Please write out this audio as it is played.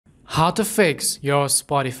How to fix your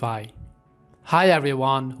Spotify. Hi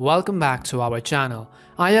everyone, welcome back to our channel.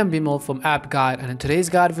 I am Bimal from App Guide, and in today's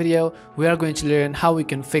guide video, we are going to learn how we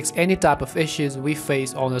can fix any type of issues we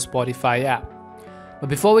face on the Spotify app. But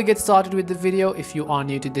before we get started with the video, if you are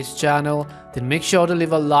new to this channel, then make sure to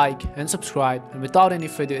leave a like and subscribe, and without any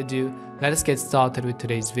further ado, let us get started with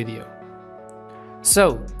today's video.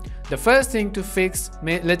 So, the first thing to fix,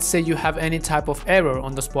 let's say you have any type of error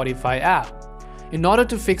on the Spotify app. In order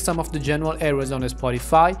to fix some of the general errors on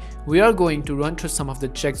Spotify, we are going to run through some of the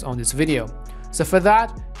checks on this video. So for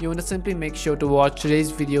that, you want to simply make sure to watch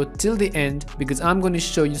today's video till the end because I'm going to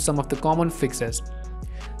show you some of the common fixes.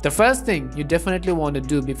 The first thing you definitely want to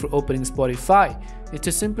do before opening Spotify is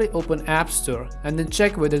to simply open App Store and then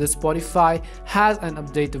check whether the Spotify has an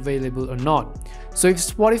update available or not. So if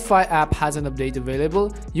Spotify app has an update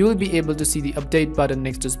available, you will be able to see the update button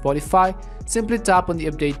next to Spotify. Simply tap on the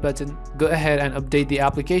update button, go ahead and update the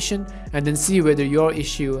application, and then see whether your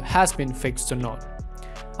issue has been fixed or not.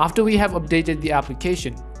 After we have updated the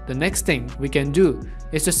application, the next thing we can do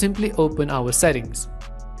is to simply open our settings.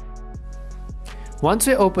 Once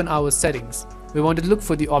we open our settings, we want to look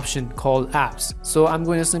for the option called apps. So I'm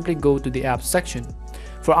going to simply go to the apps section.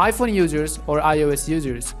 For iPhone users or iOS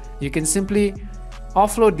users, you can simply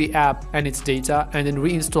offload the app and its data and then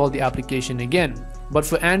reinstall the application again. But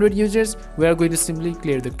for Android users, we are going to simply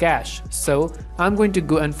clear the cache. So I'm going to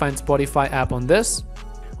go and find Spotify app on this.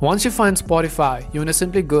 Once you find Spotify, you want to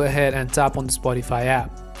simply go ahead and tap on the Spotify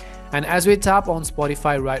app. And as we tap on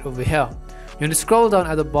Spotify right over here, you want to scroll down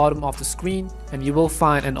at the bottom of the screen and you will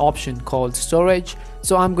find an option called storage.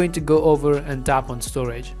 So I'm going to go over and tap on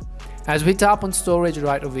storage. As we tap on storage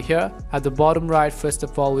right over here, at the bottom right, first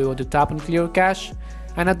of all, we want to tap on clear cache.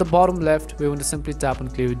 And at the bottom left, we want to simply tap on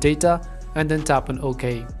clear data and then tap on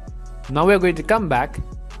OK. Now we are going to come back.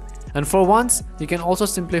 And for once, you can also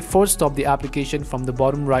simply force stop the application from the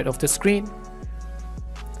bottom right of the screen.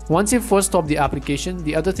 Once you force stop the application,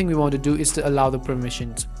 the other thing we want to do is to allow the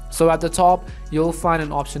permissions. So at the top, you'll find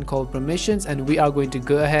an option called permissions, and we are going to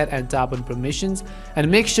go ahead and tap on permissions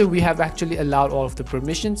and make sure we have actually allowed all of the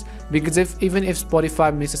permissions, because even if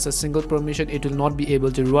Spotify misses a single permission, it will not be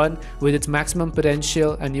able to run with its maximum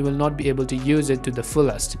potential and you will not be able to use it to the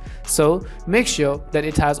fullest. So make sure that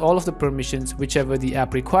it has all of the permissions whichever the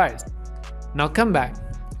app requires. Now come back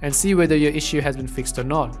and see whether your issue has been fixed or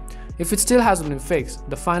not. If it still hasn't been fixed,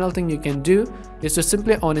 the final thing you can do is to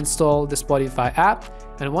simply uninstall the Spotify app,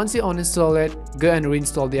 and once you uninstall it, go and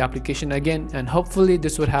reinstall the application again, and hopefully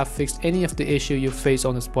this would have fixed any of the issue you face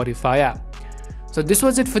on the Spotify app. So this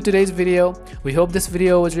was it for today's video. We hope this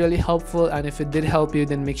video was really helpful, and if it did help you,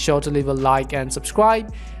 then make sure to leave a like and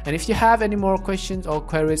subscribe. And if you have any more questions or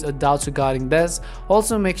queries or doubts regarding this,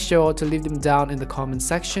 also make sure to leave them down in the comment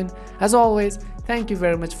section. As always, thank you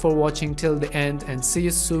very much for watching till the end, and see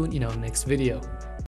you soon in our next video.